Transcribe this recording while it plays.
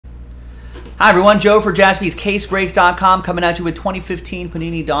Hi everyone, Joe for JaspysCaseBreaks.com coming at you with 2015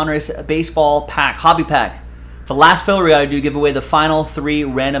 Panini Donruss Baseball Pack, Hobby Pack. It's the last filler we gotta do to give away the final 3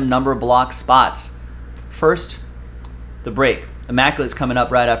 random number block spots. First, the break. Immaculate's coming up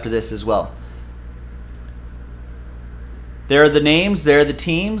right after this as well. There are the names, there are the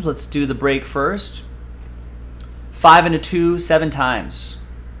teams. Let's do the break first. 5 and a 2, 7 times.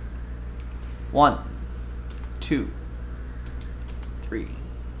 1, 2, 3.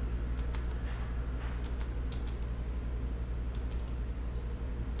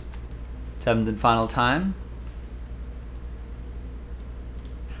 Seventh and final time.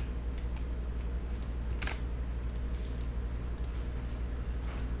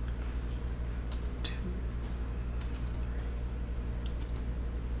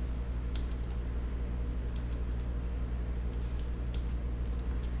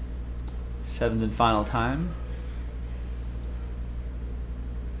 Seventh and final time.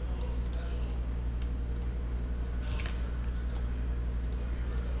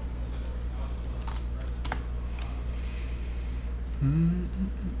 All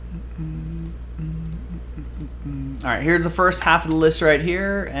right, here's the first half of the list right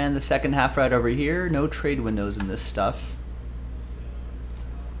here, and the second half right over here. No trade windows in this stuff.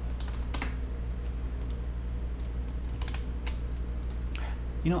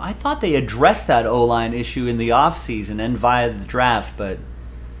 You know, I thought they addressed that O-line issue in the offseason and via the draft, but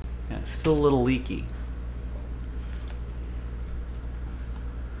yeah, it's still a little leaky.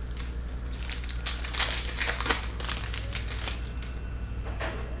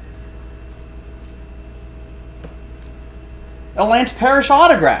 A Lance Parrish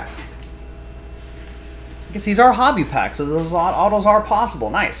autograph. I guess these are hobby packs, so those autos are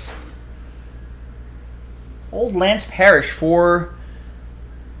possible. Nice. Old Lance Parrish for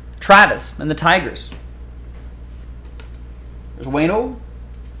Travis and the Tigers. There's Wayno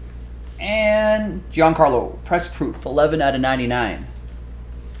and Giancarlo. Press proof, 11 out of 99.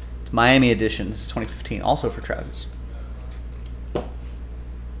 It's Miami edition. This is 2015, also for Travis.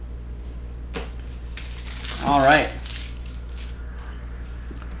 All right.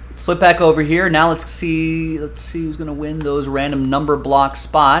 Flip back over here. Now let's see who's going to win those random number block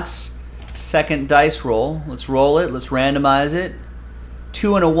spots. Second dice roll. Let's roll it. Let's randomize it.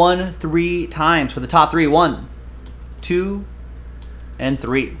 2 and a 1 3 times for the top 3. 1, 2, and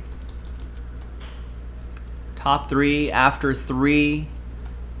 3. Top 3 after 3.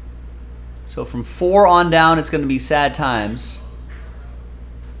 So from 4 on down, it's going to be sad times.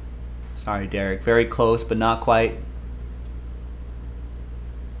 Sorry, Derek. Very close, but not quite.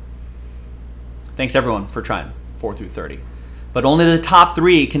 Thanks everyone for trying. 4 through 30. But only the top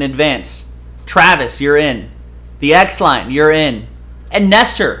 3 can advance. Travis, you're in. The X-Line, you're in. And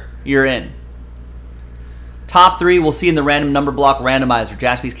Nestor, you're in. Top 3 we'll see in the random number block randomizer.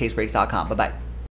 JaspysCaseBreaks.com. Bye-bye.